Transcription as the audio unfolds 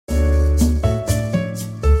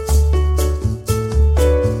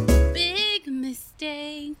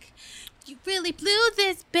really blew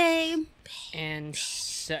this, babe. And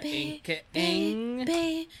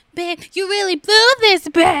Babe, you really blew this,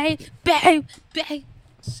 babe.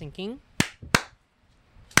 Sinking.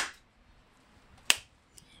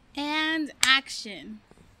 And action.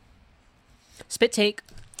 Spit take.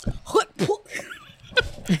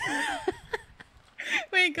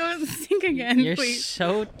 Wait, go sing again, You're please.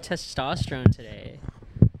 so testosterone today.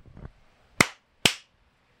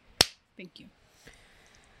 Thank you.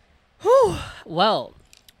 Whew. Well.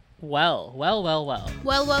 Well. Welcome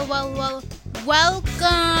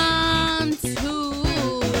to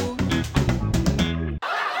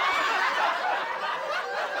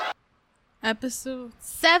episode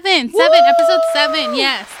 7. Woo! Episode 7.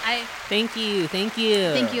 Yes, Thank you. Thank you,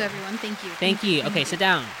 everyone. Thank you. Okay, sit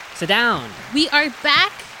down. We are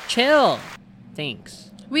back. Chill.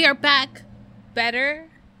 Thanks. We are back. Better,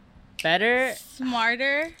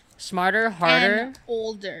 smarter, harder, and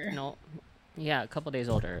older. No. Yeah, a couple days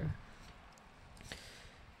older.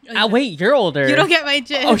 Oh, wait, you're older. You don't get my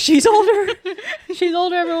gist. Oh, she's older. She's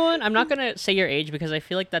older, everyone. I'm not gonna say your age because I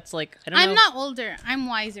feel like that's like I don't know. I'm not older. I'm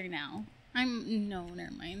wiser now.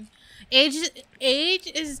 Never mind. Age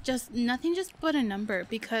is just nothing, just but a number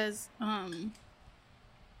because I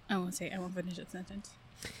won't finish that sentence.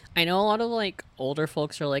 I know a lot of like older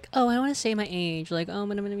folks are like, oh, I want to say my age. Like, oh,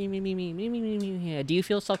 me. Do you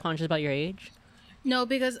feel self-conscious about your age? No,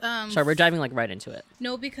 because Sorry, we're diving like right into it.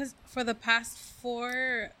 No, because for the past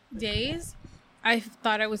 4 days, I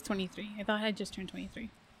thought I was 23. I thought I just turned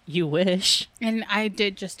 23. You wish. And I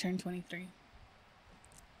did just turn 23.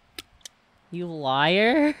 You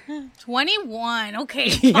liar. 21. Okay,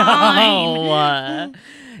 fine.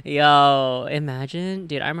 Yo, imagine,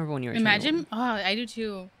 dude. I remember when you were. Imagine. 21. Oh, I do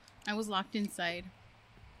too. I was locked inside.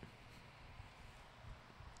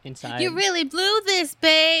 You really blew this,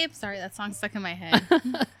 babe. Sorry, that song's stuck in my head.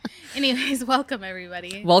 Anyways, welcome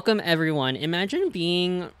everybody. Welcome everyone. Imagine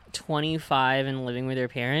being 25 and living with your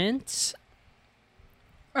parents.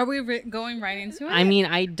 Are we going right into it? I mean,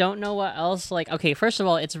 I don't know what else. Like, okay, first of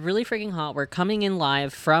all, it's really freaking hot. We're coming in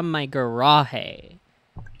live from my garage.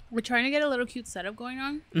 We're trying to get a little cute setup going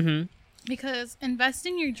on. Mm-hmm. Because invest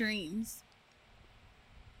in your dreams.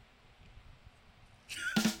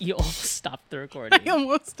 You almost stopped the recording. I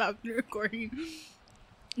almost stopped the recording.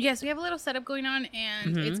 Yes, we have a little setup going on,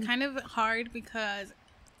 and it's kind of hard because...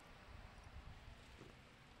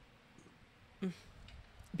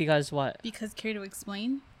 Because what? Because care to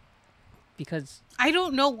explain? Because... I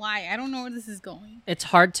don't know why. I don't know where this is going. It's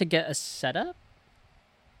hard to get a setup?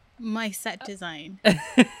 My set design.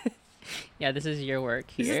 Yeah, this is your work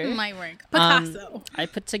here. This is my work. Picasso. I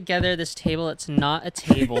put together this table. It's not a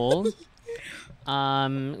table.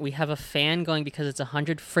 We have a fan going because it's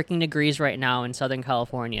 100 freaking degrees right now in Southern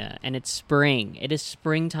California, and it's spring. It is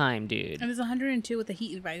springtime, dude. And it's 102 with a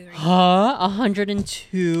heat advisory. Huh?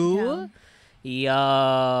 102? Yeah.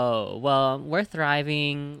 Yo. Well, we're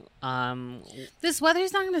thriving. This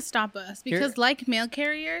weather's not going to stop us because, like mail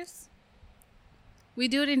carriers, we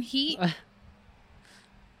do it in heat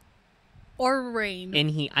or rain. In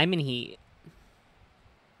heat. I'm in heat.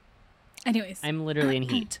 Anyways. I'm literally in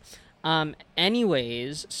heat.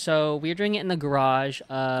 Anyways, so we're doing it in the garage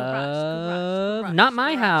of not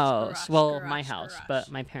my house. Well, my house,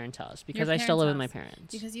 but my parents' house because I still live with my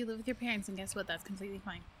parents. Because you live with your parents, and guess what? That's completely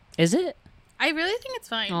fine. Is it? I really think it's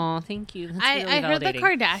fine. Oh, thank you. That's really I heard the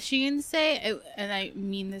validating. Kardashians say, and I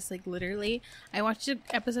mean this like literally. I watched an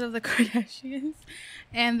episode of the Kardashians,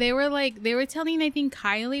 and they were telling, I think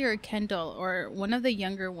Kylie or Kendall or one of the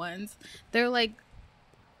younger ones, they're like,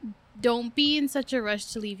 don't be in such a rush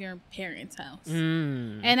to leave your parents' house.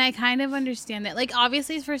 And I kind of understand that. Like,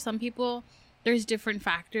 obviously, for some people, there's different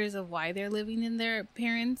factors of why they're living in their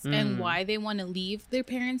parents and why they want to leave their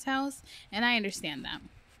parents' house. And I understand that.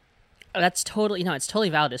 That's totally, it's totally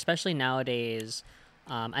valid, especially nowadays.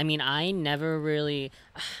 I mean, I never really,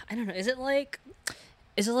 I don't know. Is it like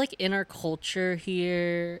in our culture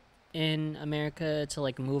here in America to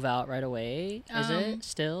like move out right away? Is it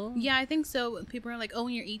still? Yeah, I think so. People are like, oh,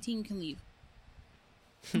 when you're 18 you can leave.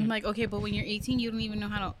 I'm like, okay, but when you're 18 you don't even know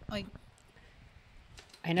how to like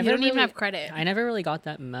you don't even have credit. I never really got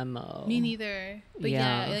that memo. Me neither. But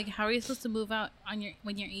yeah, like how are you supposed to move out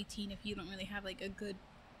when you're 18 if you don't really have like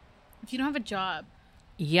if you don't have a job?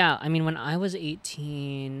 Yeah, I mean, when I was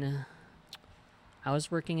 18 I was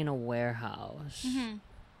working in a warehouse.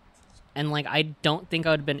 And, like, I don't think I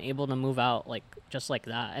would have been able to move out, like, just like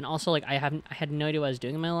that. And also, like, I had no idea what I was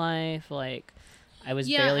doing in my life. Like, I was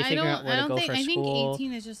barely figuring out where to go for school. I think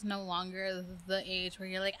 18 is just no longer the age where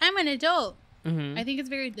you're like, I'm an adult. I think it's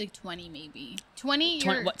very, like, 20 maybe. 20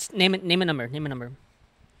 Name a number.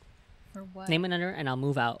 For what? Name a number and I'll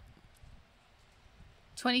move out.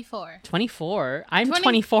 24. 24? I'm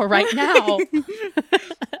 24 right now.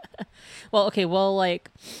 Well, okay. Well, like,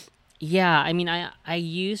 yeah. I mean, I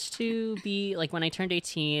used to be like when I turned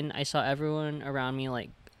 18, I saw everyone around me like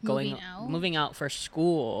moving out for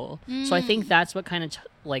school. So I think that's what kind of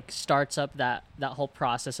like starts up that whole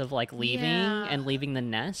process of like leaving and leaving the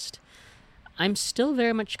nest. I'm still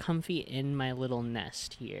very much comfy in my little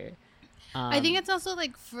nest here. I think it's also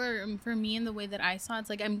like for me in the way that I saw it's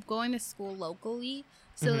like I'm going to school locally,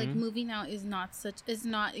 so like moving out is not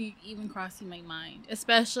even crossing my mind,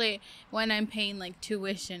 especially when I'm paying like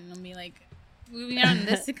tuition. I'll be like, moving out in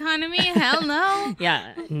this economy? Hell no.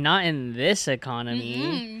 Yeah, not in this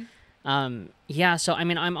economy. Yeah, so I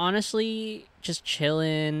mean, I'm honestly just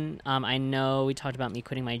chilling. I know we talked about me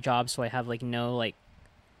quitting my job, so I have like no like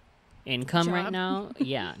income right now.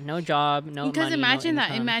 Yeah, no job, no money. Because imagine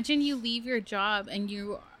that. Imagine you leave your job and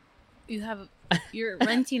you're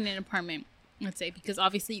renting an apartment. Let's say, because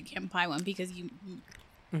obviously you can't buy one because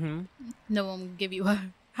no one will give you a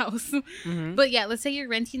house. But yeah, let's say you're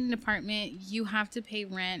renting an apartment, you have to pay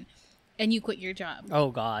rent, and you quit your job.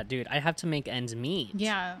 Oh God, dude, I have to make ends meet.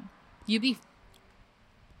 Yeah, you'd be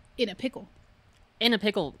in a pickle. In a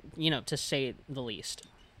pickle, to say the least.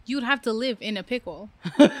 You'd have to live in a pickle.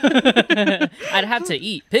 I'd have to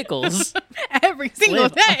eat pickles every single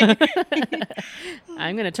day.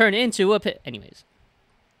 I'm gonna turn into a Anyways,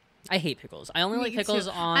 I hate pickles. I only like pickles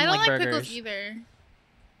on I don't like burgers. Pickles either.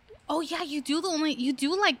 Oh yeah, you do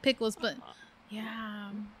like pickles, but yeah,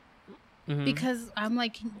 because I'm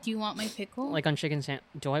like, do you want my pickle? Like on chicken sandwich.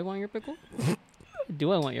 Do I want your pickle?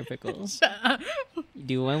 Do I want your pickle? Shut up.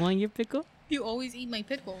 Do I want your pickle? You always eat my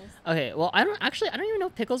pickles. Okay, well, I don't even know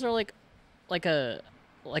if pickles are like a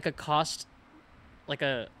cost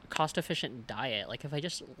efficient diet. Like if I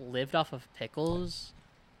just lived off of pickles,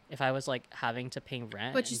 if I was like having to pay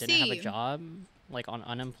rent and didn't have a job, like on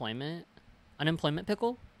unemployment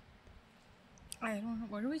pickle. I don't know.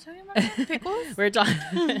 What are we talking about? Pickles? we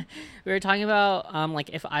were talking about like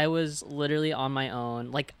if I was literally on my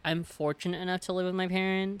own. Like I'm fortunate enough to live with my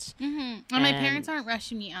parents. And my parents aren't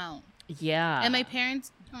rushing me out. Yeah. And my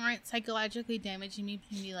parents aren't psychologically damaging me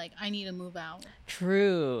to be like, I need to move out.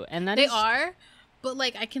 True. And they are, but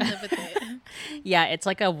like I can live with it. Yeah, it's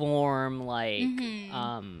like a warm like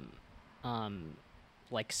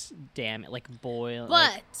like damn it, like boil.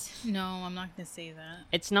 But no, I'm not gonna say that.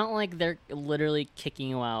 It's not like they're literally kicking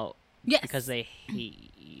you out because they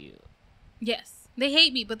hate you. Yes, they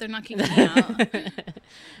hate me, but they're not kicking me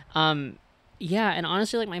out. Yeah, and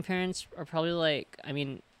honestly, like my parents are probably like, I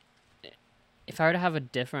mean, if I were to have a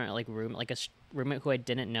different like room, like a roommate who I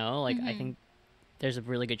didn't know, like I think there's a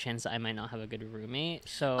really good chance that I might not have a good roommate.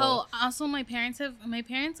 So also my parents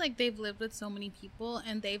like they've lived with so many people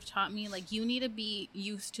and they've taught me like you need to be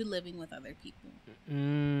used to living with other people.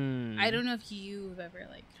 I don't know if you've ever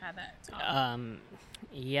like had that talk.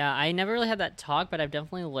 Yeah, I never really had that talk, but I've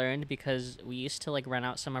definitely learned because we used to like rent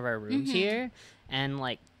out some of our rooms here, and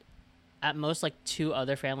like at most like 2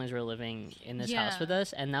 other families were living in this house with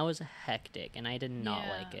us, and that was hectic, and I did not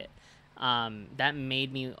like it. That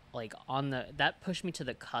made me like that pushed me to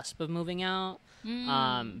the cusp of moving out.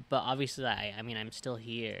 But obviously I mean, I'm still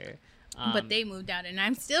here. But they moved out and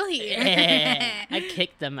I'm still here. I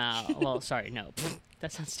kicked them out. Well, sorry, no,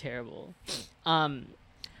 that sounds terrible.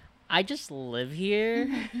 I just live here.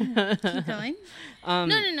 Keep going.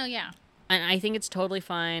 No, yeah. And I think it's totally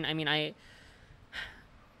fine. I mean, I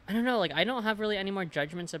don't know, like I don't have really any more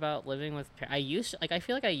judgments about living with I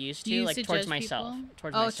feel like I used to like towards myself.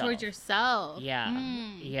 Towards yourself.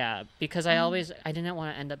 Yeah, because I didn't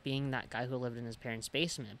want to end up being that guy who lived in his parents'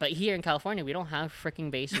 basement. But here in California, we don't have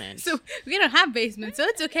freaking basements. So we don't have basements, so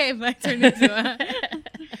it's okay if I turn into a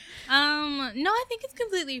no, I think it's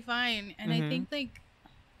completely fine. And I think like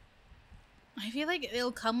I feel like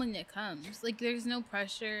it'll come when it comes. Like there's no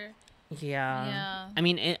pressure. Yeah. I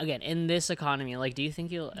mean, again, in this economy, like, do you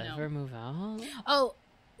think you'll ever move out? Oh,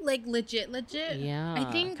 like legit? Yeah.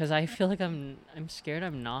 I think because I feel like I'm scared.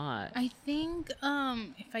 I'm not. I think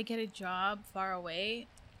if I get a job far away,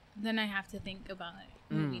 then I have to think about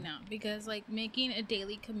moving out because like making a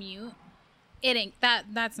daily commute, it ain't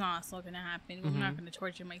that's not also gonna happen. I'm not gonna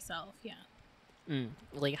torture myself. Yeah.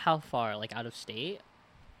 Like how far? Like out of state?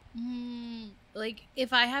 Like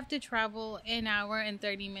if I have to travel an hour and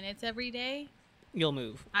 30 minutes every day, you'll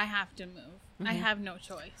move. I have to move. I have no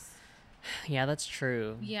choice. Yeah, that's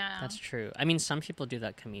true. Yeah, that's true. I mean, some people do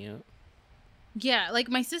that commute. Yeah, like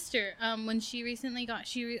my sister, when she recently got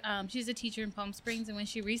she's a teacher in Palm Springs, and when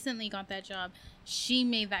she recently got that job, she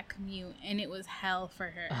made that commute, and it was hell for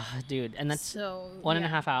her. Dude, and that's so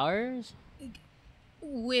 1.5 hours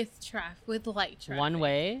with light traffic. one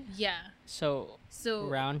way. Yeah. So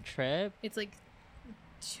round trip. It's like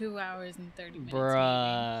 2 hours and 30 minutes.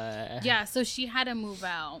 Bruh. Maybe. Yeah, so she had to move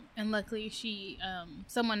out, and luckily she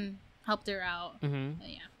someone helped her out. Mm-hmm.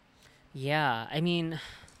 Yeah. Yeah, I mean,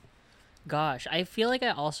 gosh, I feel like I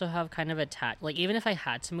also have kind of attached. Like, even if I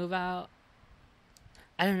had to move out,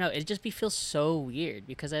 I don't know. It just feels so weird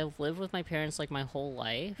because I've lived with my parents like my whole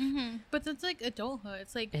life. Mm-hmm. But that's like adulthood.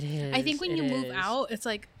 It's like it is. I think when you move out, it's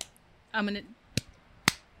like I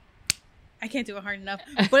can't do it hard enough,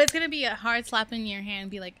 but it's gonna be a hard slap in your hand.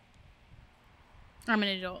 And be like, I'm an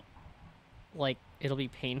adult. Like, it'll be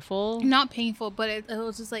painful. Not painful, but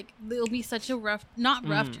it'll just like it'll be such a rough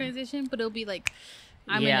transition, but it'll be like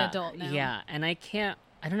I'm an adult now. Yeah, and I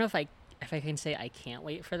don't know if I can say I can't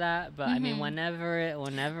wait for that, but I mean whenever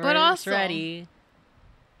but it's also, ready.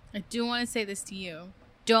 I do want to say this to you: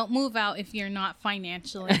 don't move out if you're not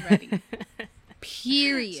financially ready.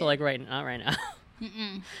 Period. So like not right now.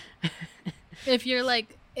 Mm-mm. If you're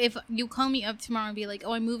like, if you call me up tomorrow and be like,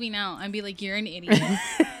 "Oh, I'm moving out," I'd be like, "You're an idiot."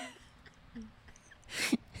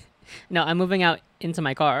 No, I'm moving out into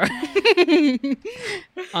my car. I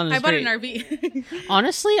bought an RV.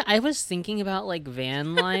 Honestly, I was thinking about like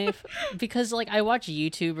van life because like I watch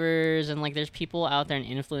YouTubers and like there's people out there and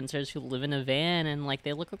influencers who live in a van and like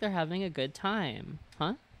they look like they're having a good time.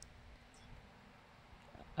 Huh?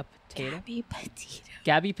 A potato?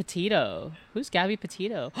 Gabby Petito. Who's Gabby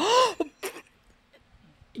Petito?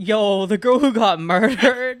 Yo, the girl who got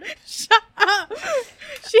murdered. Shut up.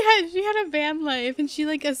 She had a van life and she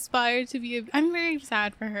like aspired to be I'm very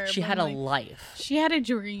sad for her. She had a life. She had a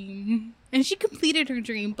dream. And she completed her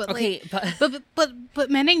dream, but okay, like but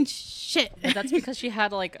men ain't shit. But that's because she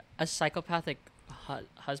had like a psychopathic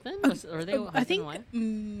husband? Or they husband I think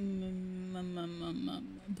and wife?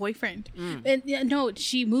 Boyfriend. And, no,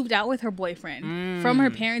 she moved out with her boyfriend from her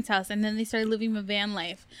parents' house, and then they started living a van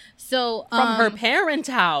life. So from her parents'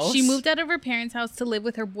 house, she moved out of her parents' house to live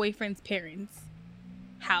with her boyfriend's parents'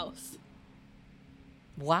 house.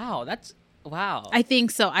 Wow, wow. I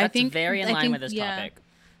think so. I think very in line with this topic.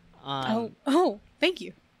 Thank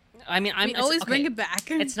you. I mean, we always bring it back.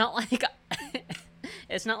 It's not like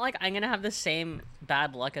it's not like I'm gonna have the same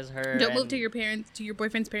bad luck as her. Don't move to your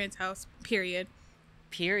boyfriend's parents' house. Period.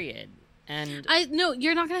 And no,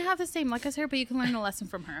 you're not gonna have the same luck as her, but you can learn a lesson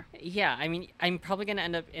from her. Yeah, I mean, I'm probably gonna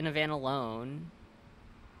end up in a van alone,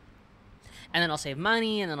 and then I'll save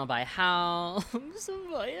money, and then I'll buy a house. See,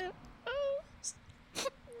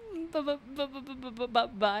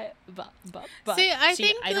 I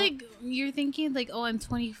think like you're thinking like, oh, I'm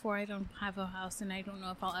 24, I don't have a house, and I don't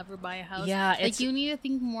know if I'll ever buy a house. Yeah, like you need to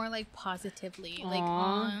think more like positively. Aww. Like,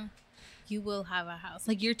 you will have a house.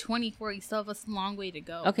 Like you're 24, you still have a long way to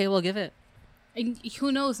go. Okay, we'll give it. And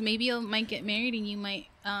who knows? Maybe you might get married, and you might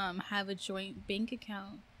have a joint bank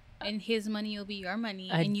account, and his money will be your money,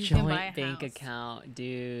 and you can buy a house. A joint bank account,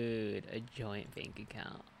 dude. A joint bank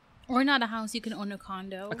account. Or not a house, you can own a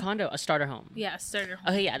condo. A starter home. Yeah, a starter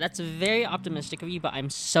home. Okay, yeah, that's very optimistic of you, but I'm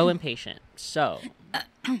so impatient. So.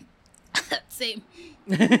 Same.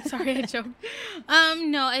 Sorry, I choked.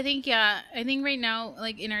 No, I think right now,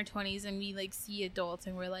 like in our 20s, and we like see adults,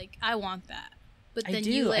 and we're like, I want that. But then I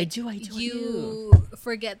do.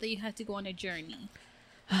 Forget that you have to go on a journey.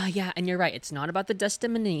 Yeah, and you're right. It's not about the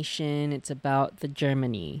destination. It's about the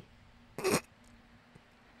journey.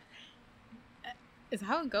 Is that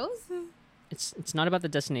how it goes? It's not about the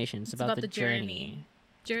destination. It's about the journey.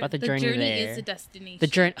 About the journey is the destination. The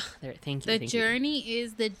journey. There, thank you. The journey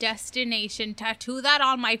is the destination. Tattoo that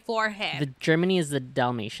on my forehead. The Germany is the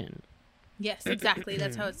Dalmatian. Yes, exactly.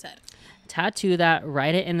 That's how it's said. Tattoo that.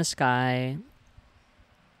 Write it in the sky.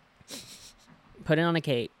 Put it on a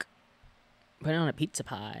cake. Put it on a pizza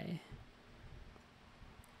pie.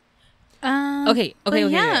 Okay.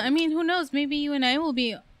 Yeah, I mean, who knows? Maybe you and I will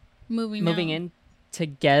be moving in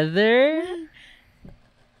together.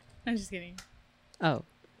 I'm just kidding. Oh.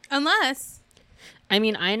 Unless. I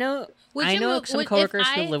mean, I know some coworkers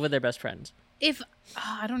who live with their best friends.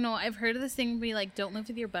 I don't know. I've heard of this thing where you like don't live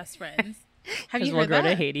with your best friends. Have you heard we'll grow that?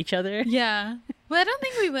 to hate each other. Yeah. Well, I don't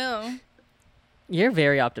think we will. You're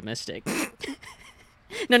very optimistic.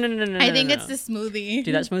 No. I think it's the smoothie.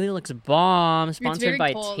 Dude, that smoothie looks bomb. Sponsored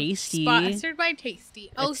by Tasty. Sponsored by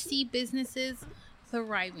Tasty. OC businesses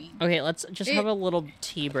thriving. Okay, let's just have a little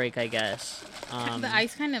tea break, I guess. The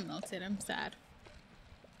ice kind of melted. I'm sad.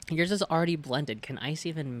 Yours is already blended. Can ice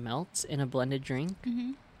even melt in a blended drink?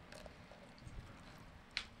 Mm-hmm.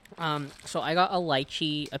 So I got a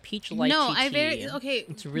peach lychee No, tea. okay.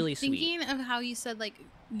 It's really sweet. Thinking of how you said, like,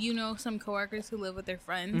 you know, some coworkers who live with their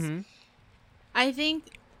friends. Mm-hmm. I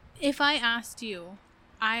think if I asked you,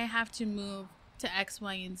 I have to move to X,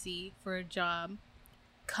 Y, and Z for a job,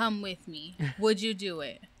 come with me. Would you do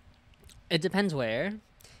it? It depends where,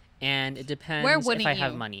 and it depends if I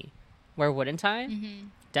have money. Where wouldn't I? Mm-hmm.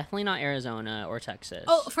 Definitely not Arizona or Texas.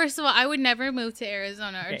 Oh, first of all, I would never move to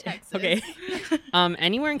Arizona or Texas. Okay.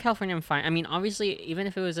 Anywhere in California, I'm fine. I mean, obviously, even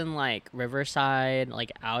if it was in like Riverside,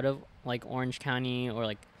 like out of like Orange County or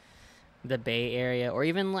like the Bay Area, or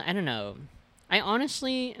even I don't know. I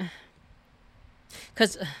honestly,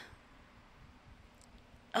 because.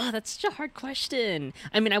 Oh, that's such a hard question.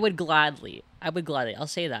 I mean, I would gladly. I'll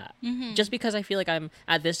say that. Mm-hmm. Just because I feel like I'm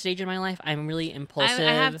at this stage in my life, I'm really impulsive.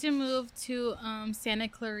 I have to move to Santa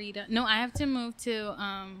Clarita. No, I have to move to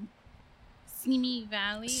Simi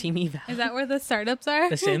Valley. Simi Valley. Is that where the startups are?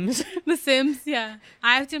 The Sims? The Sims, yeah.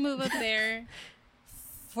 I have to move up there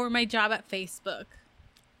for my job at Facebook.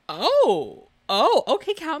 Oh,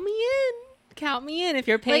 okay, count me in. Count me in if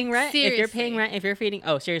you're paying like, rent. Seriously. If you're paying rent, if you're feeding.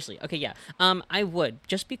 Oh, seriously. Okay, yeah. I would,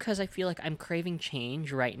 just because I feel like I'm craving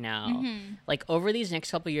change right now. Mm-hmm. Like over these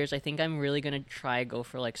next couple of years, I think I'm really gonna try go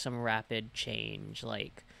for like some rapid change,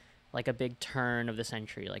 like a big turn of the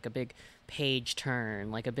century, like a big page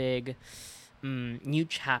turn, like a big new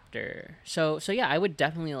chapter. So yeah, I would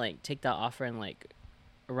definitely like take that offer and like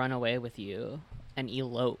run away with you and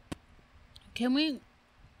elope. Can we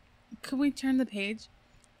turn the page?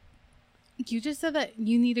 You just said that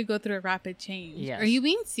you need to go through a rapid change. Yes. Are you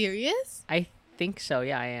being serious? I think so.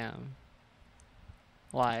 Yeah, I am.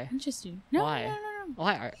 Why? Interesting. Why? No.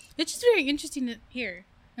 Why? It's just very interesting to hear.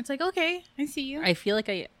 It's like, okay, I see you. I feel like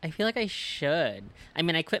I should. I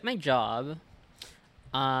mean, I quit my job.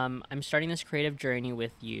 I'm starting this creative journey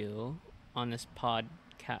with you on this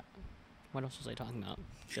podcast. What else was I talking about?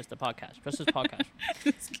 Just the podcast. Just this podcast.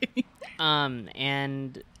 Just kidding.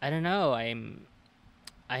 And I don't know.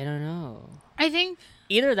 I don't know. I think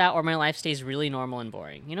either that or my life stays really normal and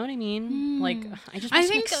boring. You know what I mean? Like I just want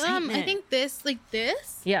some excitement. I think this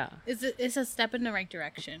yeah is a step in the right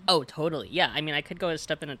direction. Oh, totally. Yeah. I mean, I could go a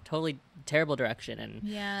step in a totally terrible direction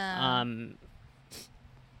and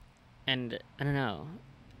and I don't know.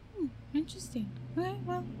 Interesting. Okay,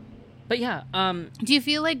 well. But yeah, do you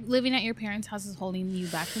feel like living at your parents' house is holding you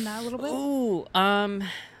back from that a little bit? Ooh,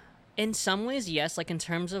 in some ways, yes. Like in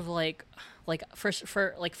terms of like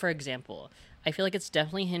for example, I feel like it's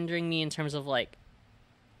definitely hindering me in terms of like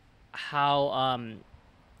how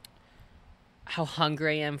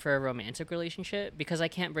hungry I am for a romantic relationship, because I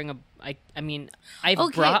can't bring I mean, I've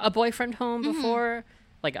brought a boyfriend home before.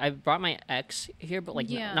 Like I brought my ex here, but like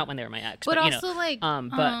not when they were my ex. But you also know, like,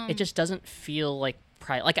 but it just doesn't feel like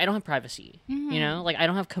like I don't have privacy. You know, like I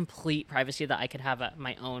don't have complete privacy that I could have at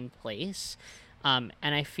my own place. And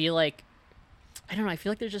I feel like, I don't know, I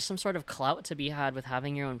feel like there's just some sort of clout to be had with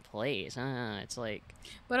having your own place. It's like...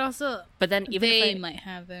 But then even they might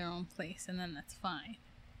have their own place, and then that's fine.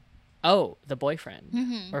 Oh, the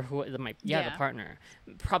boyfriend. Or the partner.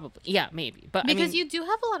 Probably. Yeah, maybe. But because I mean, you do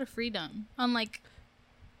have a lot of freedom. Unlike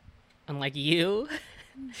you...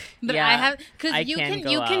 But I have, because you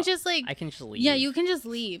can just like, I can just leave. Yeah, you can just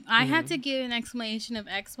leave. I had to give an explanation of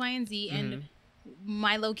X, Y, and Z and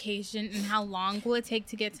my location and how long will it take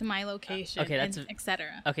to get to my location. Okay, that's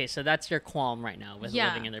etc. Okay, so that's your qualm right now with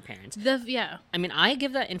living in their parents. I mean, I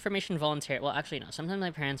give that information voluntarily. Well, actually, no. Sometimes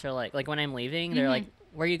my parents are like when I'm leaving, they're like,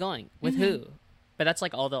 "Where are you going? With who?" But that's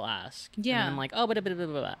like all they'll ask. Yeah. And I'm like, "Oh,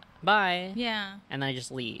 bye." Yeah. And then I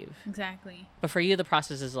just leave. Exactly. But for you, the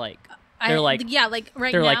process is like. Right now, like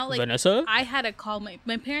Vanessa? I had to call my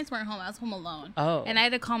parents weren't home. I was home alone. Oh. And I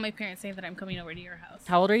had to call my parents saying that I'm coming over to your house.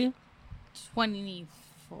 How old are you?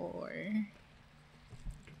 24.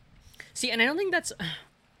 See, and I don't think that's...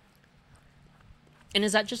 And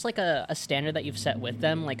is that just like a standard that you've set with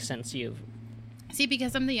them, like since you've... See,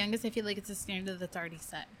 because I'm the youngest, I feel like it's a standard that's already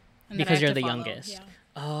set. Because you're the youngest. Yeah.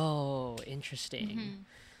 Oh, interesting.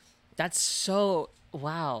 That's so...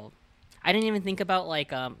 Wow. I didn't even think about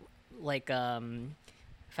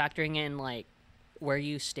factoring in like where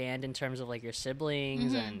you stand in terms of like your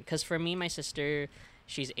siblings, and because for me, my sister,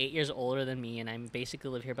 she's 8 years older than me, and I basically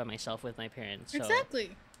live here by myself with my parents. So.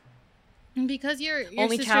 Exactly. And because your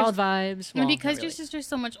only child vibes, and because your sister's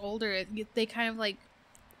so much older, they kind of like,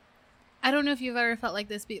 I don't know if you've ever felt like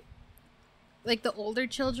this, but like the older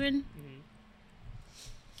children.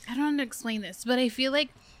 I don't know how to explain this, but I feel like,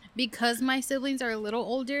 because my siblings are a little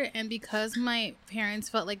older and because my parents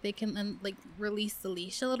felt like they can like release the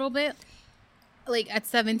leash a little bit, like at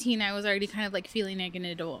 17, I was already kind of like feeling like an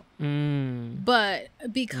adult. But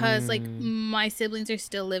because like my siblings are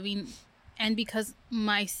still living, and because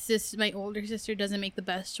my older sister doesn't make the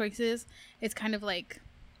best choices, it's kind of like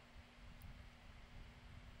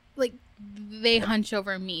they hunch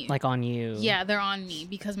over me, like on you. Yeah, they're on me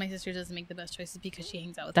because my sister doesn't make the best choices because she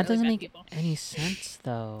hangs out with that really doesn't bad make people. any sense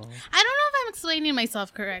though. I don't know if I'm explaining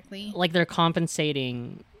myself correctly. Like they're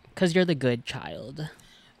compensating because you're the good child.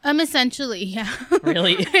 Essentially, yeah.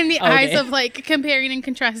 Really? In the eyes of like comparing and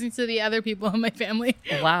contrasting to the other people in my family.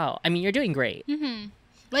 Wow. I mean, you're doing great. Mm-hmm.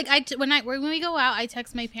 Like when we go out, I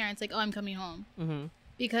text my parents like, "Oh, I'm coming home,"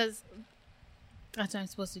 because that's what I'm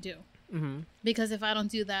supposed to do. Because if I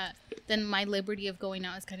don't do that, then my liberty of going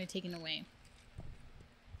out is kind of taken away.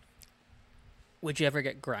 Would you ever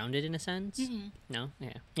get grounded in a sense? No?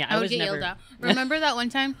 Yeah. I would get yelled at. Remember that one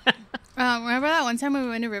time? When we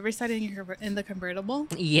went to Riverside in the convertible?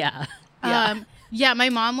 Yeah. Yeah, my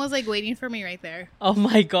mom was like waiting for me right there. Oh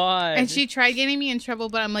my God. And she tried getting me in trouble,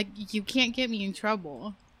 but I'm like, you can't get me in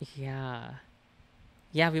trouble. Yeah.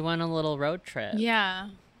 Yeah, we went on a little road trip. Yeah.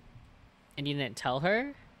 And you didn't tell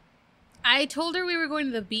her? I told her we were going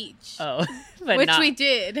to the beach. Oh. But which we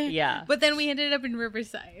did. Yeah. But then we ended up in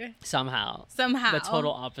Riverside. Somehow. The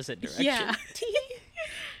total opposite direction. Yeah.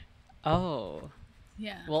 Oh.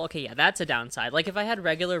 Yeah. Well, okay, yeah, that's a downside. Like, if I had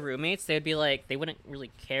regular roommates, they would be like, they wouldn't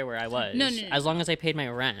really care where I was. No. As long as I paid my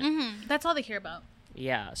rent. That's all they care about.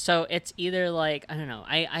 Yeah. So it's either like, I don't know.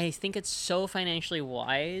 I think it's so financially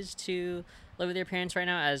wise to live with your parents right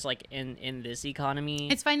now as like in this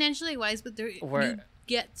economy. It's financially wise, but you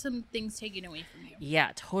get some things taken away from you.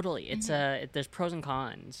 Yeah, totally. It's there's pros and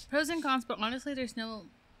cons. Pros and cons, but honestly, there's no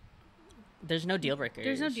deal breakers.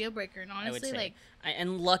 There's no deal breaker, and honestly, like,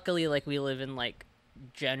 and luckily, like we live in like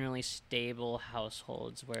generally stable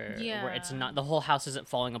households where it's not, the whole house isn't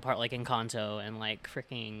falling apart like in Kanto, and like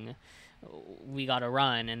freaking we gotta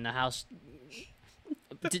run and the house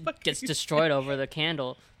gets destroyed over the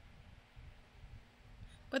candle.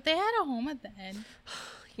 But they had a home at the end.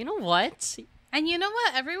 You know what? And you know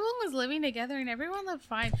what? Everyone was living together and everyone lived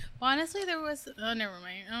fine. But honestly, there was... Oh, never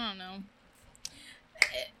mind. I don't know.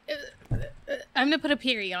 I'm going to put a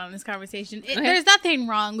period on this conversation. Okay. There's nothing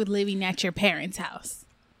wrong with living at your parents' house.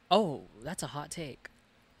 Oh, that's a hot take.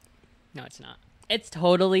 No, it's not. It's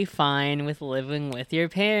totally fine with living with your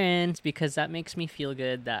parents because that makes me feel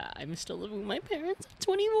good that I'm still living with my parents at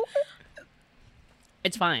 24.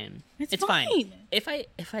 It's fine. It's fine. If I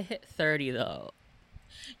hit 30 though,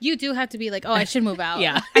 you do have to be like, oh, I should move out.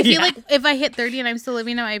 Yeah. I feel like if I hit 30 and I'm still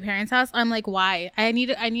living at my parents' house, I'm like, why? I need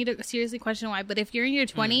to seriously question why. But if you're in your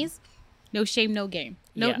 20s, no shame, no game.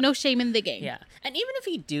 No shame in the game. Yeah. And even if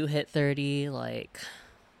you do hit 30, like,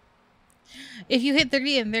 if you hit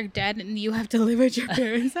 30 and they're dead and you have to live at your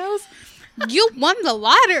parents' house, you won the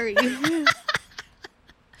lottery.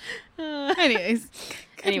 Anyways,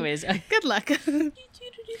 good luck.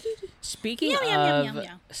 Speaking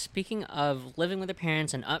of living with the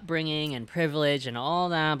parents and upbringing and privilege and all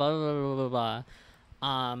that, blah blah blah blah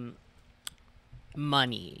blah.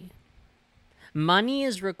 Money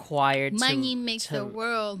is required. Money makes the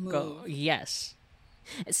world move. Go. Yes,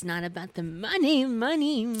 it's not about the money. Break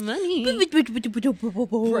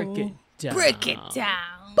it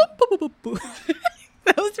down.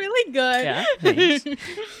 That was really good. Yeah. Thanks.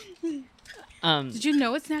 Did you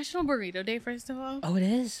know it's National Burrito Day, first of all? Oh, it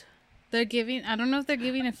is? I don't know if they're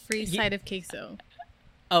giving a free side of queso.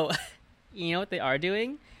 Oh, you know what they are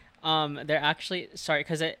doing? They're actually, sorry,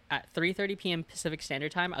 because at 3:30 p.m. Pacific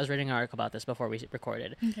Standard Time, I was reading an article about this before we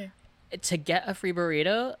recorded. Okay. To get a free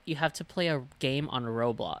burrito, you have to play a game on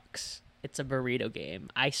Roblox. It's a burrito game.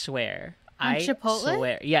 I swear. On Chipotle?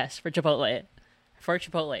 Swear. Yes, for Chipotle.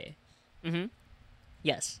 Mm-hmm.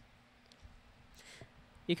 Yes.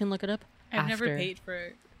 You can look it up. I've never paid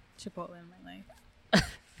for Chipotle in my life.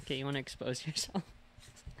 Okay, you want to expose yourself?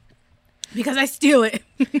 Because I steal it.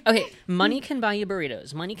 Okay, money can buy you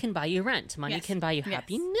burritos. Money can buy you rent. Money can buy you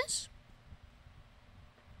happiness.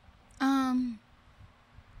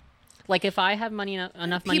 Like if I have money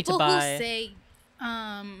enough money to buy...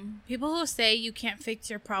 People who say you can't fix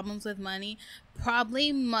your problems with money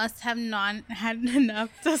probably must have not had enough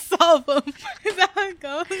to solve them. Is that how it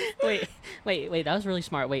goes? Wait, that was really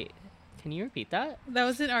smart. Wait, can you repeat that? That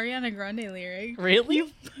was an Ariana Grande lyric. Really? You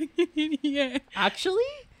fucking idiot. Actually?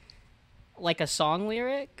 Like a song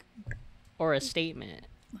lyric? Or a statement?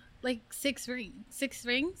 Like 6 rings. 6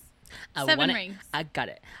 rings? I 7 want rings. I got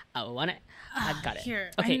it. I want it. I got it.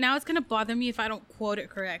 Here. Okay. And now it's going to bother me if I don't quote it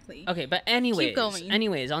correctly. Okay, but anyways. Keep going.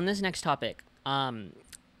 Anyways, on this next topic,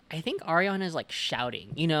 I think Ariana is like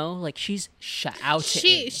shouting, you know, like she's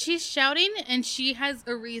shouting. She's shouting, and she has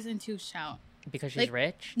a reason to shout. Because she's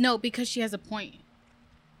rich? No, because she has a point.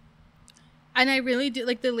 And I really do,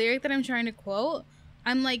 like, the lyric that I'm trying to quote,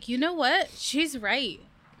 I'm like, you know what? She's right.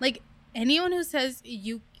 Like, anyone who says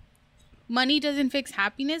money doesn't fix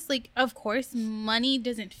happiness, like, of course, money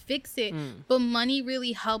doesn't fix it, but money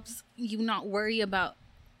really helps you not worry about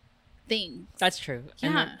things. That's true. Yeah.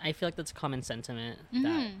 And I feel like that's a common sentiment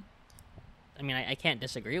that, I mean, I can't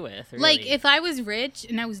disagree with. Really. Like, if I was rich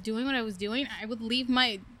and I was doing what I was doing, I would leave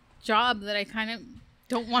my job that I kind of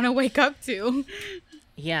don't want to wake up to.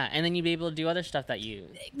 Yeah, and then you'd be able to do other stuff that you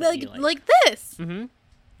like this. Mm-hmm.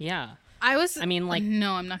 Yeah. I mean, like,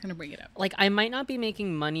 no, I'm not gonna bring it up. Like, I might not be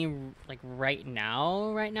making money like right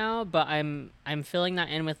now, but I'm filling that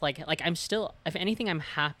in with like I'm still, if anything, I'm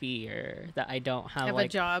happier that I don't have like a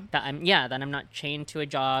job, that I'm not chained to a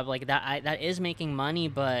job, like that is making money,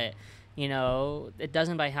 but you know, it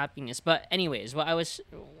doesn't buy happiness. But anyways, what I was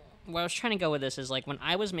trying to go with this is, like, when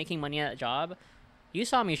I was making money at a job, you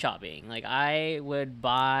saw me shopping. Like, I would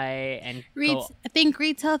buy and go. I think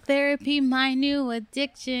retail therapy, my new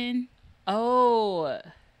addiction. Oh.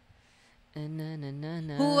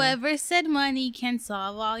 Na. Whoever said money can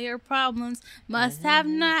solve all your problems must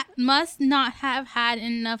not have had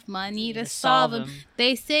enough money to solve them.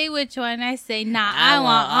 They say which one, I say nah. I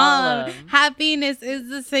want all of them. Happiness is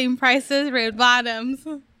the same price as red bottoms.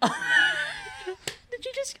 Did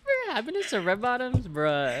you just compare happiness to red bottoms,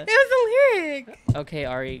 bruh? It was a lyric. Okay,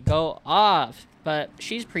 Ari, go off. But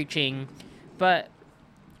she's preaching. But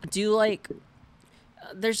do, like,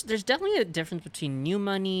 there's definitely a difference between new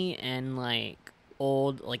money and, like,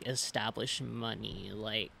 old, like, established money.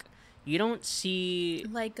 Like, you don't see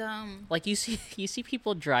like you see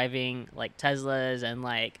people driving like Teslas and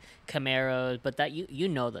like Camaros, but that you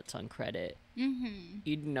know that's on credit. Mm-hmm.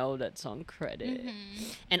 You know that's on credit. Mm-hmm.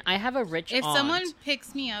 And I have a rich If aunt. someone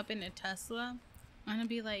picks me up in a Tesla, I'm gonna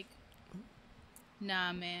be like,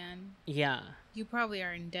 nah, man. Yeah. You probably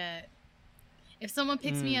are in debt. If someone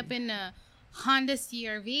picks me up in a Honda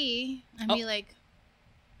CRV, I'd be like,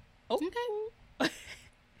 okay.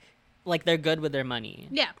 Like, they're good with their money.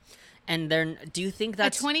 Yeah. And do you think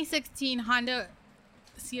that's... A 2016 Honda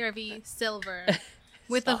CRV silver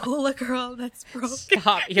with a hula girl that's broken.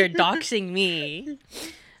 Stop. You're doxing me.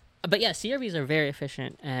 But yeah, CRVs are very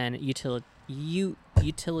efficient and utilitarian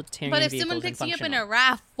But if someone picks me up in a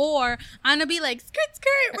RAV4, I'm going to be like,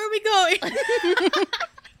 skirt, where are we going?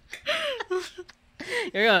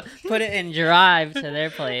 You're going to put it in drive to their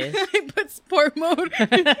place. I put sport mode.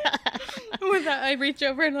 With that, I reach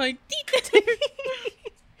over and like...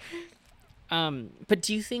 But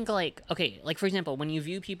do you think, like, okay, like, for example, when you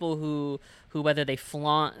view people who whether they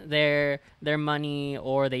flaunt their money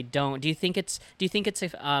or they don't, do you think it's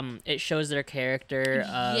if it shows their character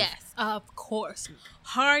of... Yes, of course.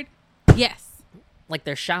 Hard, yes. Like,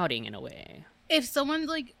 they're shouting in a way. If someone's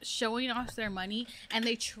like showing off their money and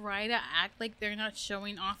they try to act like they're not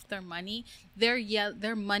showing off their money,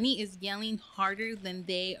 their money is yelling harder than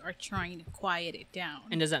they are trying to quiet it down.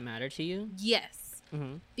 And does that matter to you? Yes.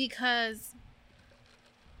 Mm-hmm. Because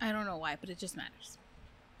I don't know why, but it just matters.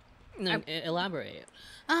 No, elaborate.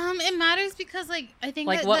 It matters because, like, I think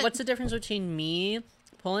like what's the difference between me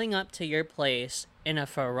pulling up to your place in a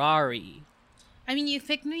Ferrari? I mean, you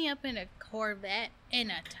picked me up in a Corvette, in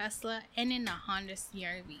a Tesla, and in a Honda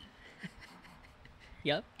CRV.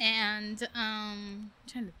 Yep. And I'm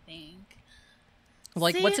trying to think.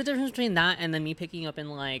 Like, what's the difference between that and then me picking up in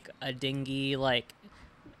like a dingy, like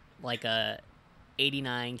a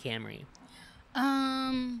 '89 Camry?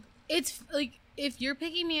 It's like, if you're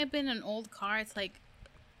picking me up in an old car, it's like,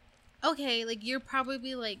 okay, like, you're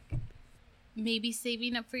probably like maybe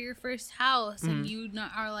saving up for your first house, and you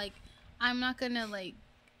are like, I'm not gonna like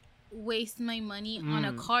waste my money on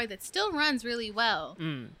a car that still runs really well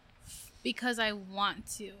because I want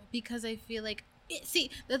to, because I feel like see,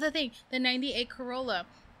 that's the thing, the 98 Corolla,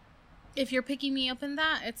 if you're picking me up in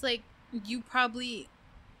that, it's like, you probably,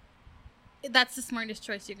 that's the smartest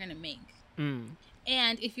choice you're gonna make.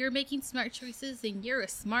 And if you're making smart choices, then you're a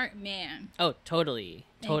smart man. Oh, totally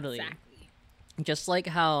exactly. Just like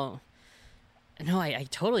how... No, I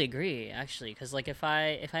totally agree, actually, because, like, if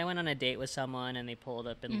I went on a date with someone and they pulled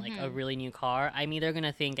up in, like, a really new car, I'm either going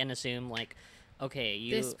to think and assume, like, okay,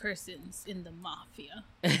 this person's in the mafia.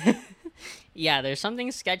 Yeah, there's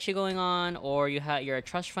something sketchy going on, or you're a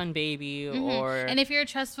trust fund baby, or... And if you're a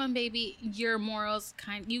trust fund baby, your morals,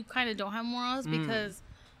 you kind of don't have morals, because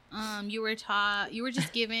you were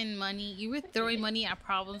just given money, you were throwing money at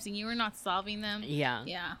problems, and you were not solving them.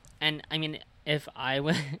 Yeah. And, I mean... if I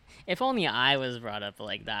was, if only I was brought up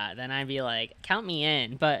like that, then I'd be like, count me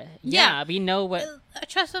in. But yeah, we know what a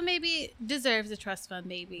trust fund baby deserves a trust fund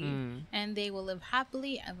baby, and they will live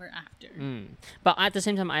happily ever after. But at the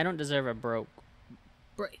same time, I don't deserve a broke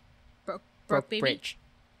baby. Rich.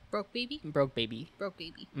 Broke baby. Broke baby. Broke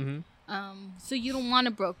baby. So you don't want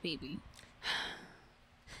a broke baby.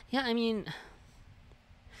 Yeah, I mean,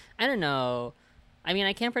 I don't know. I mean,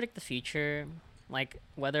 I can't predict the future, like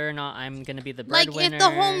whether or not I'm gonna be the breadwinner. Like if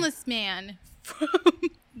the homeless man from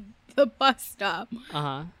the bus stop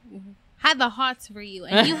had the hots for you,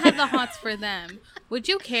 and you had the hots for them, would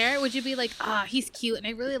you care? Would you be like, he's cute and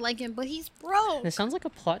I really like him, but he's broke? This sounds like a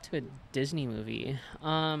plot to a Disney movie.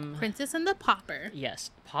 Princess and the Pauper.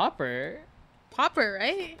 Yes, Pauper,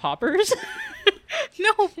 right? Poppers.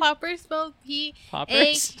 No, Pauper spelled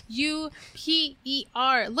Poppers?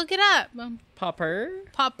 Pauper. Look it up. Pauper.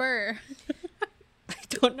 I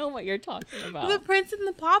don't know what you're talking about. The Prince and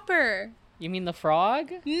the Pauper. You mean the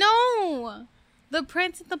frog? No, the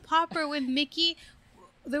Prince and the Pauper. When Mickey,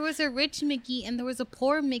 there was a rich Mickey and there was a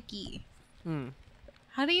poor Mickey.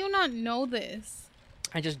 How do you not know this?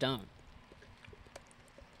 I just don't.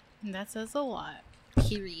 That says a lot.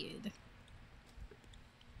 Period.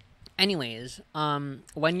 Anyways,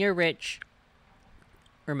 when you're rich,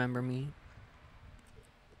 remember me.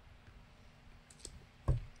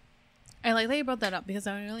 I like that you brought that up because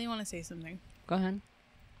I really want to say something. Go ahead.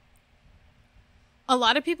 A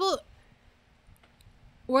lot of people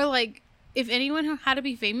were like, if anyone had to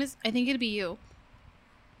be famous, I think it'd be you.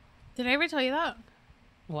 Did I ever tell you that?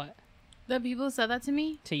 What? That people said that to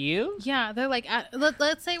me? To you? Yeah, they're like,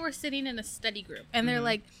 let's say we're sitting in a study group, and they're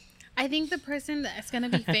like, I think the person that's gonna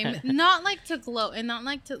be famous, not like to gloat and not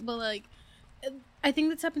like to, but like, I think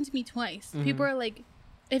that's happened to me twice. People are like,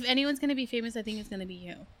 if anyone's gonna be famous, I think it's gonna be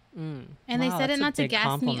you. And they said it not to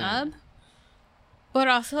gas me up, but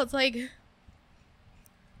also it's like,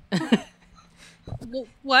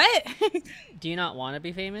 what? Do you not want to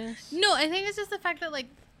be famous? No, I think it's just the fact that like,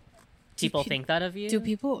 people think that of you. Do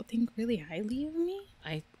people think really highly of me?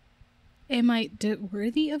 Am I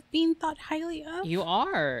worthy of being thought highly of? You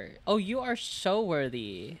are. Oh, you are so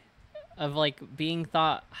worthy of like being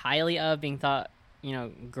thought highly of, being thought,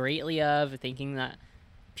 greatly of, thinking that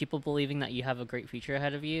people believing that you have a great future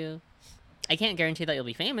ahead of you. I can't guarantee that you'll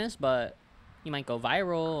be famous, but you might go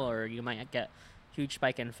viral, or you might get huge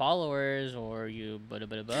spike in followers, or you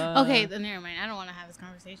Okay, then never mind. I don't want to have this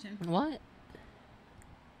conversation. What?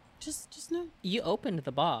 Just no. You opened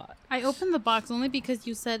the box. I opened the box only because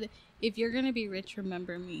you said, if you're gonna be rich,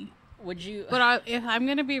 remember me. Would you? But if I'm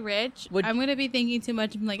gonna be rich, I'm gonna be thinking too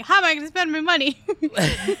much. I'm like, how am I gonna spend my money?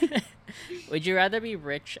 Would you rather be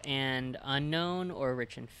rich and unknown or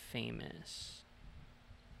rich and famous?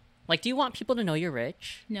 Like, do you want people to know you're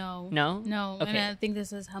rich? No. No. Okay. And I think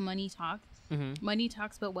this is how money talks. Money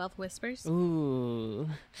talks, but wealth whispers. Ooh.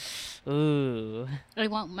 I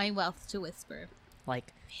want my wealth to whisper.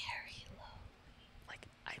 Like, very low. Like,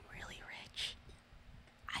 I'm really rich.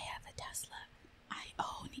 I have a Tesla. I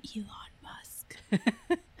own Elon Musk.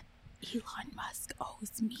 Elon Musk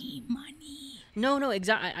owes me money. No,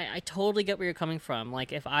 exactly. I totally get where you're coming from.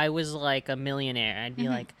 Like, if I was like a millionaire, I'd be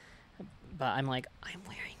like, but I'm like, I'm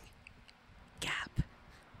wearing Gap.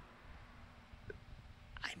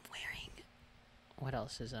 I'm wearing, what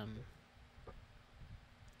else is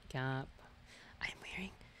Gap. I'm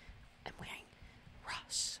wearing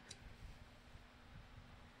Ross.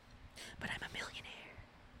 But I'm a millionaire.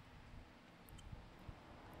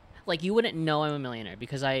 Like, you wouldn't know I'm a millionaire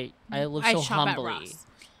because I live so humbly.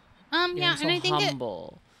 Yeah, so and I think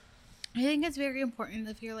humble. I think it's very important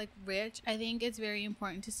if you're like rich. I think it's very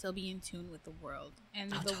important to still be in tune with the world,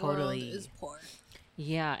 and the world is poor.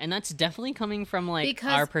 Yeah, and that's definitely coming from like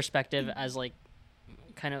our perspective as like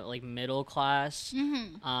kind of like middle class.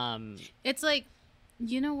 It's like,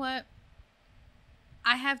 you know what?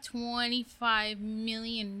 I have $25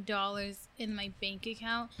 million in my bank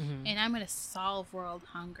account, and I'm gonna solve world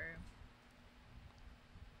hunger.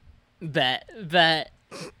 Bet.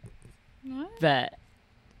 What? Bet.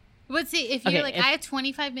 But see, if you're I have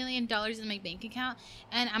 $25 million in my bank account,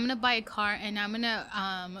 and I'm gonna buy a car, and I'm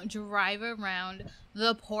gonna drive around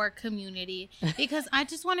the poor community because I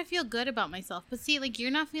just want to feel good about myself. But see, like, you're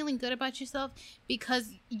not feeling good about yourself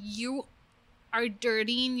because you are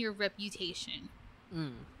dirtying your reputation.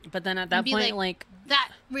 But then at that point, like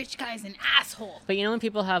that rich guy's an asshole. But you know when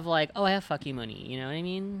people have like, oh, I have fuck you money, you know what I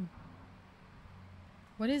mean?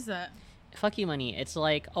 What is that? fuck you money. It's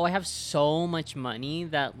like, oh, I have so much money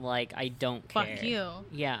that like I don't care. Fuck you.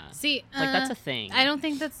 Yeah. See, like that's a thing. I don't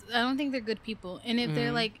think they're good people. And if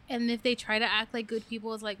they're like, and if they try to act like good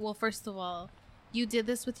people, it's like, well, first of all, you did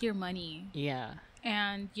this with your money. Yeah.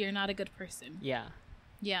 And you're not a good person. Yeah.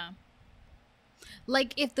 Yeah.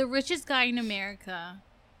 Like, if the richest guy in America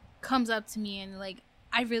comes up to me and like,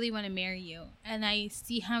 I really want to marry you, and I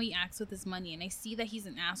see how he acts with his money, and I see that he's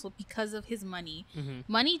an asshole because of his money.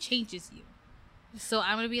 Money changes you. So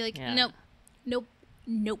I'm gonna be like, nope, nope,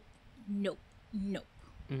 nope, nope, nope,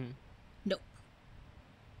 nope,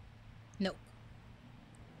 nope,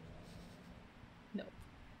 nope.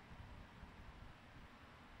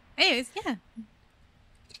 Anyways, yeah.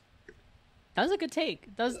 That was a good take.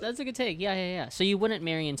 That's a good take. Yeah. So you wouldn't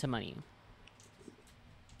marry into money.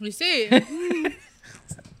 We see.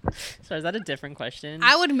 So is that a different question?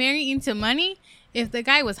 I would marry into money if the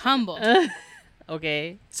guy was humble.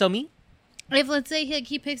 Okay. So me? If, let's say,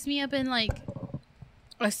 he picks me up in, like,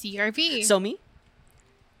 a CRV. So me?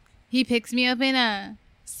 He picks me up in a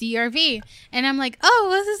CRV. And I'm like, oh,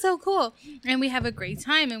 this is so cool. And we have a great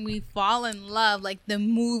time. And we fall in love, like the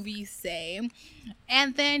movies say.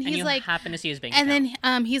 And then he's like... happen to see his bank account. And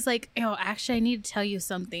then he's like, oh, actually, I need to tell you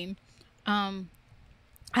something. I'm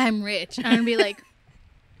rich. I'm going to be like...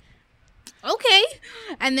 Okay.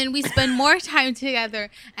 And then we spend more time together.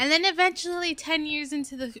 And then eventually 10 years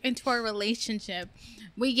into our relationship,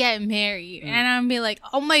 we get married. And I'm be like,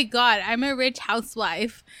 oh my God, I'm a rich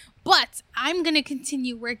housewife. But I'm going to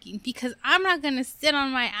continue working because I'm not going to sit on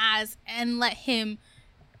my ass and let him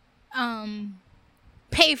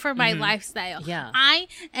pay for my lifestyle. Yeah. I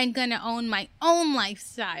am going to own my own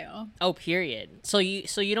lifestyle. Oh, period. So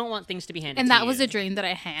you don't want things to be handed to you. And that was a dream that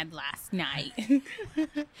I had last night.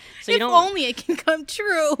 So if only it can come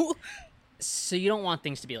true. So you don't want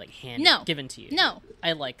things to be like given to you. No.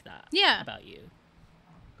 I like that. Yeah. About you.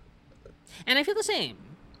 And I feel the same.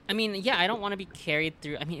 I mean, yeah, I don't want to be carried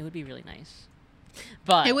through. I mean, it would be really nice.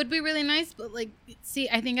 But it would be really nice, but like, see,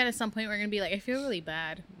 I think at some point we're going to be like, I feel really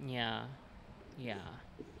bad. Yeah. Yeah.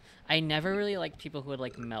 I never really liked people who would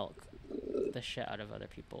like milk the shit out of other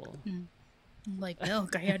people. Like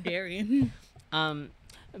milk, I had dairy.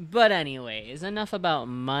 But anyways, enough about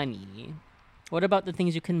money. What about the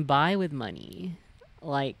things you can buy with money?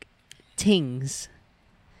 Like tings.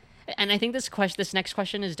 And I think this next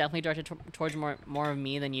question is definitely directed towards more of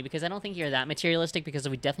me than you, because I don't think you're that materialistic, because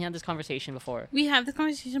we definitely had this conversation before. We have this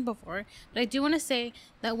conversation before, but I do want to say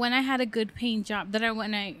that when I had a good paying job,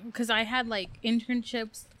 because I had like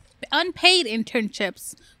internships, unpaid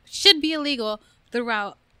internships, which should be illegal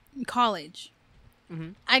throughout college.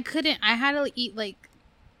 I had to eat like,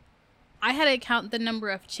 I had to count the number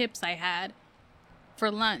of chips I had for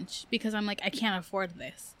lunch because I'm like, I can't afford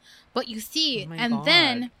this. But you see,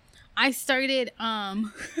 then I started,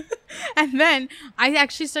 and then I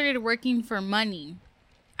actually started working for money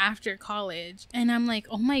after college. And I'm like,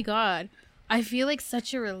 oh my God, I feel like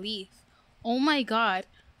such a relief. Oh my God,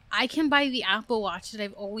 I can buy the Apple Watch that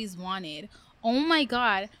I've always wanted. Oh my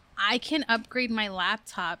God, I can upgrade my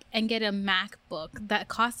laptop and get a MacBook that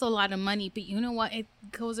costs a lot of money. But you know what?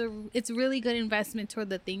 It's a really good investment toward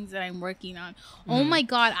the things that I'm working on. Oh my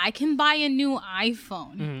God, I can buy a new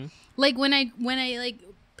iPhone. Like when I like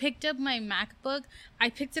picked up my MacBook, I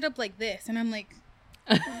picked it up like this, and I'm like,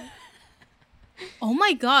 oh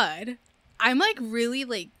my God, I'm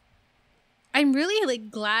really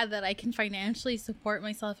glad that I can financially support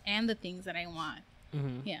myself and the things that I want.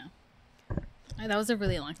 Yeah, that was a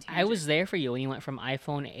really long time. I was there for you when you went from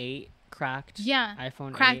iPhone 8 cracked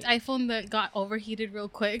iPhone that got overheated real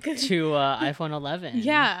quick to iPhone 11.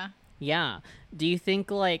 Yeah. Do you think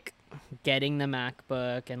like getting the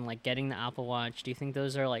MacBook and like getting the Apple Watch, do you think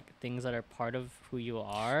those are like things that are part of who you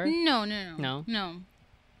are? No.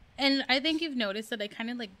 And I think you've noticed that I kind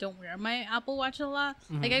of like don't wear my Apple Watch a lot.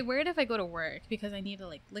 Like I wear it if I go to work because I need to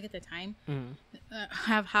like look at the time,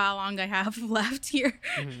 have how long I have left here.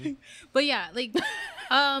 But yeah, like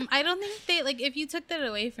I don't think they like, if you took that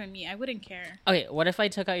away from me, I wouldn't care. Okay, what if I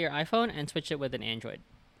took out your iPhone and switched it with an Android?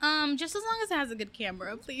 Just as long as it has a good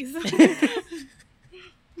camera, please.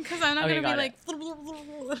 Because I'm not going to be like...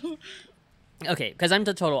 Okay, because I'm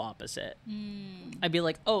the total opposite. I'd be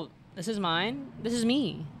like, oh, this is mine. This is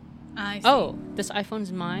me. I see. Oh, this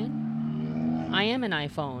iPhone's mine. I am an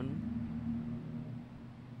iPhone.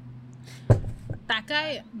 That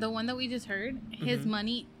guy, the one that we just heard, his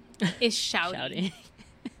money is shouting.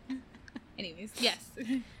 Anyways, yes.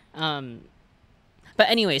 But But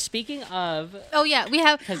anyway, speaking of Oh yeah, we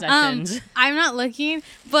have possessions. I'm not looking,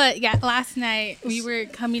 but yeah, last night we were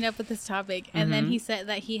coming up with this topic, and then he said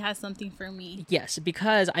that he has something for me. Yes,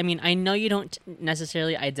 because I mean, I know you don't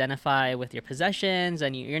necessarily identify with your possessions,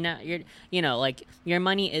 and you're like your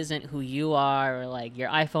money isn't who you are, or like your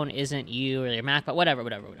iPhone isn't you, or your MacBook, whatever.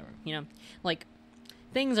 You know, like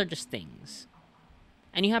things are just things,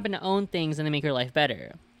 and you happen to own things, and they make your life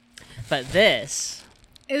better. But this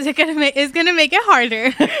is gonna make it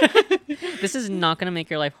harder. This is not gonna make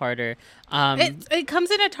your life harder. It comes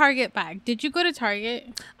in a Target bag. Did you go to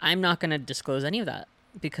Target? I'm not gonna disclose any of that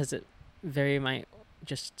because it very might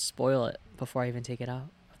just spoil it before I even take it out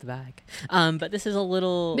of the bag. But this is a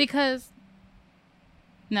little no,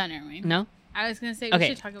 never mind. No. I was gonna say we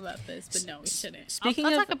should talk about this, but no, we shouldn't. I'll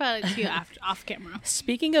talk about it to you off camera.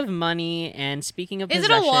 Speaking of money and speaking of is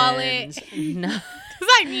possessions, it a wallet? No,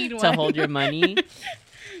 because I need one to hold your money.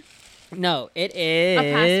 No, it is a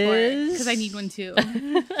passport because I need one too.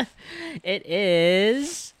 It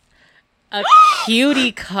is a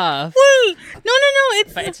cutie cuff. Wait, no,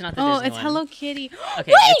 it's not the Disney it's one. Hello Kitty.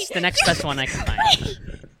 Okay, Wait! It's the next best one I can find.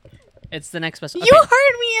 It's the next best one. You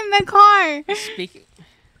heard me in the car.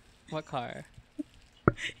 What car?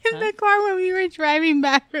 In the car when we were driving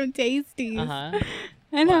back from Tasties.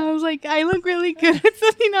 And what? I was like, I look really good with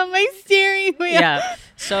something on my steering wheel. Yeah.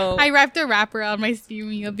 So I wrapped a wrapper on my steering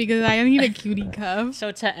wheel because I need a cutie cuff.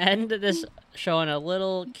 So to end this show on a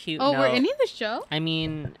little cute note. We're ending the show? I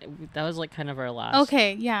mean, that was like kind of our last.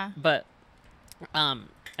 Okay, yeah. But I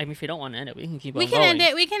mean, if you don't want to end it, we can keep on going. We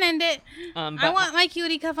can end it. I want my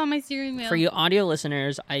cutie cuff on my steering wheel. For you audio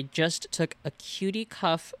listeners, I just took a cutie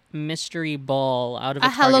cuff mystery ball out of a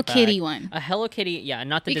Hello Target Kitty bag. one. A Hello Kitty, yeah,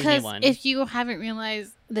 not the Disney one. Because if you haven't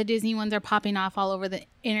realized, the Disney ones are popping off all over the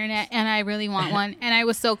internet, and I really want one, and I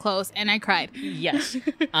was so close, and I cried. Yes.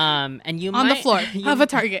 And you on might, the floor of a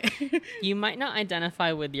Target. You might not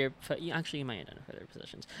identify with your. You might identify with your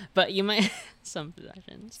possessions, but you might some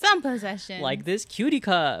possessions. Like this cutie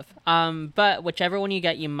cuff. But whichever one you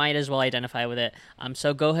get, you might as well identify with it.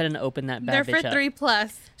 So go ahead and open that bad They're bitch for up. 3+.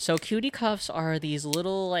 So cutie cuffs are these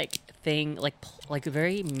little like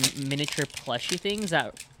very miniature plushy things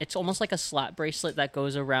that it's almost like a slap bracelet that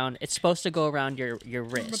goes around. It's supposed to go around your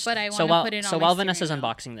wrist. But I want to put it on. So while Vanessa's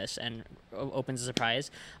unboxing this and opens a surprise,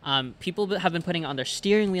 people have been putting it on their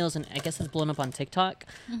steering wheels, and I guess it's blown up on TikTok.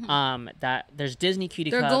 That there's Disney cutie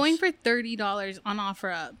cuffs. They're going for $30 on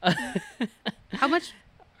OfferUp. How much?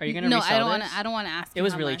 Are you gonna resell this? I don't want to ask. It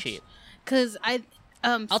was really cheap. Because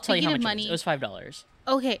I'll tell you how much money, it was. It was $5.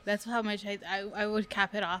 Okay, that's how much I would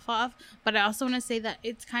cap it off of. But I also want to say that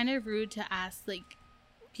it's kind of rude to ask like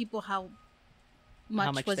people how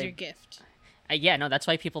much was your gift. Yeah, no, that's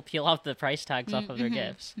why people peel off the price tags off of their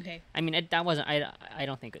gifts. Okay. I mean, that wasn't. I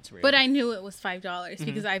don't think it's rude. But I knew it was $5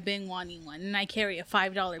 because I've been wanting one, and I carry a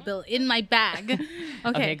 $5 bill in my bag.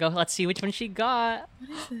 Okay, go. Let's see which one she got. What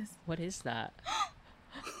is this? What is that?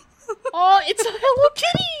 Oh, it's a Hello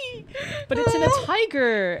Kitty, but it's in a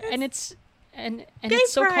tiger, and it's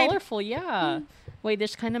so colorful. Yeah. Wait,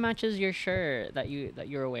 this kind of matches your shirt that you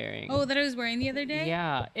were wearing. Oh, that I was wearing the other day?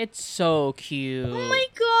 Yeah, it's so cute. Oh my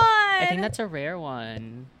god. I think that's a rare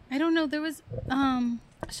one. I don't know. There was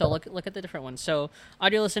So look at the different ones. So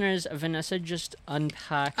audio listeners, Vanessa just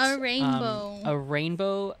unpacked a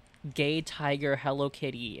rainbow gay tiger Hello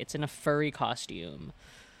Kitty. It's in a furry costume.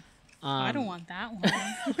 I don't want that one.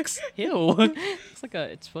 Ew. Looks like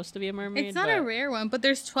it's supposed to be a mermaid. It's not a rare one, but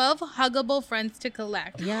there's 12 huggable friends to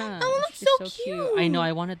collect. Yeah. That one looks so cute. I know.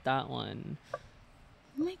 I wanted that one. Oh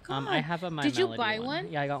my god. I have a My Did Melody you buy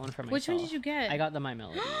one? Yeah, I got one for myself. Which one did you get? I got the My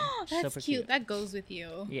Melody. That's Super cute. That goes with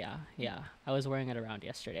you. Yeah. I was wearing it around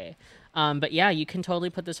yesterday. But yeah, you can totally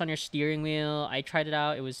put this on your steering wheel. I tried it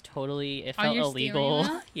out. It was totally. It felt illegal.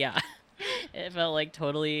 Yeah. It felt like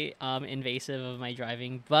totally invasive of my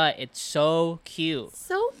driving, but it's so cute.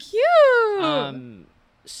 So cute.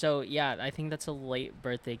 So yeah, I think that's a late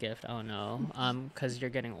birthday gift. I don't know. Because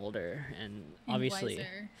you're getting older and obviously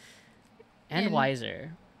wiser. And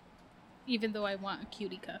wiser. Even though I want a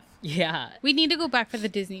cutie cuff. Yeah. We need to go back for the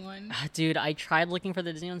Disney one. Dude, I tried looking for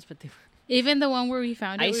the Disney ones, but they were... Even the one where we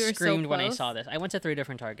found it, we were so close. I screamed when I saw this. I went to 3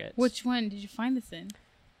 different Targets. Which one did you find this in?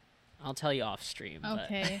 I'll tell you off stream.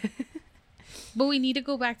 Okay. But we need to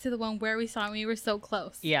go back to the one where we saw it. We were so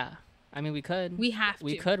close. Yeah. I mean, we could. We have to.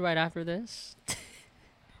 We could right after this.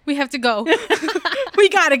 We have to go. We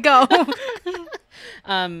gotta go.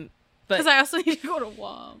 Because I also need to go to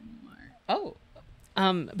Walmart. Oh.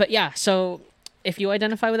 But yeah, so if you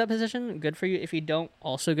identify with that position, good for you. If you don't,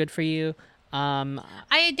 also good for you. I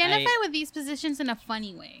identify with these positions in a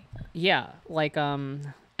funny way. Yeah, like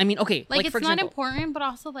and I mean, okay, Like it's for not example, important, but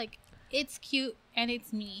also like it's cute and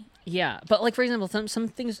it's me. Yeah, but like for example,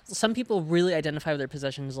 some people really identify with their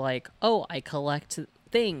possessions. Like, oh, I collect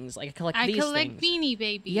things. Like I collect things. Beanie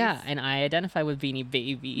Babies. Yeah, and I identify with Beanie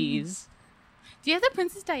Babies. Do you have the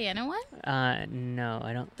Princess Diana one? No,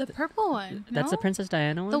 I don't. The purple one. That's no? the Princess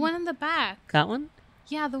Diana one. The one in the back. That one?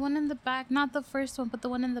 Yeah, the one in the back. Not the first one, but the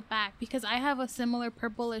one in the back. Because I have a similar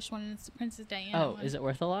purplish one, and it's the Princess Diana one. Is it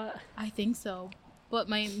worth a lot? I think so. But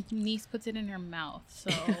my niece puts it in her mouth, so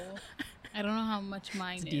I don't know how much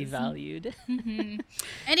mine is. Devalued. Mm-hmm.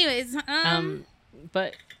 Anyways,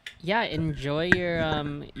 but yeah, enjoy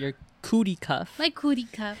your cootie cuff. my cootie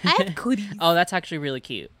cuff. I have cooties. Oh, that's actually really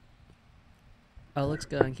cute. Oh, it looks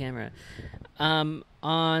good on camera. On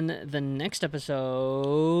the next episode,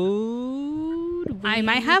 I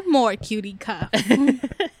might have more cutie cuff. You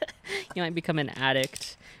might become an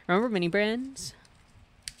addict. Remember mini brands?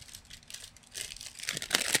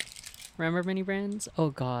 Remember mini brands? Oh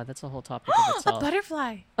God, that's a whole topic of A itself.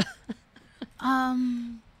 butterfly.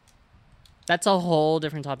 That's a whole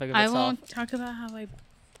different topic of I itself. won't talk about how I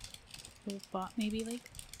bought maybe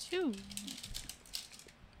like 2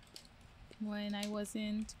 when I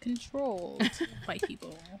wasn't controlled by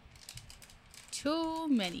people. Too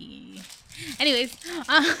many. Anyways,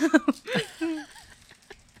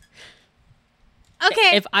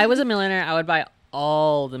 okay. If I was a millionaire, I would buy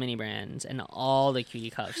all the mini brands and all the cutie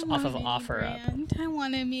cups off of OfferUp. I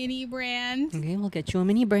want a mini brand. Okay, we'll get you a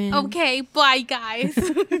mini brand. Okay, bye guys.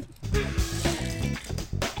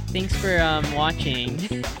 Thanks for watching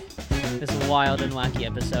this wild and wacky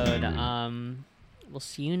episode. We'll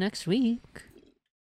see you next week.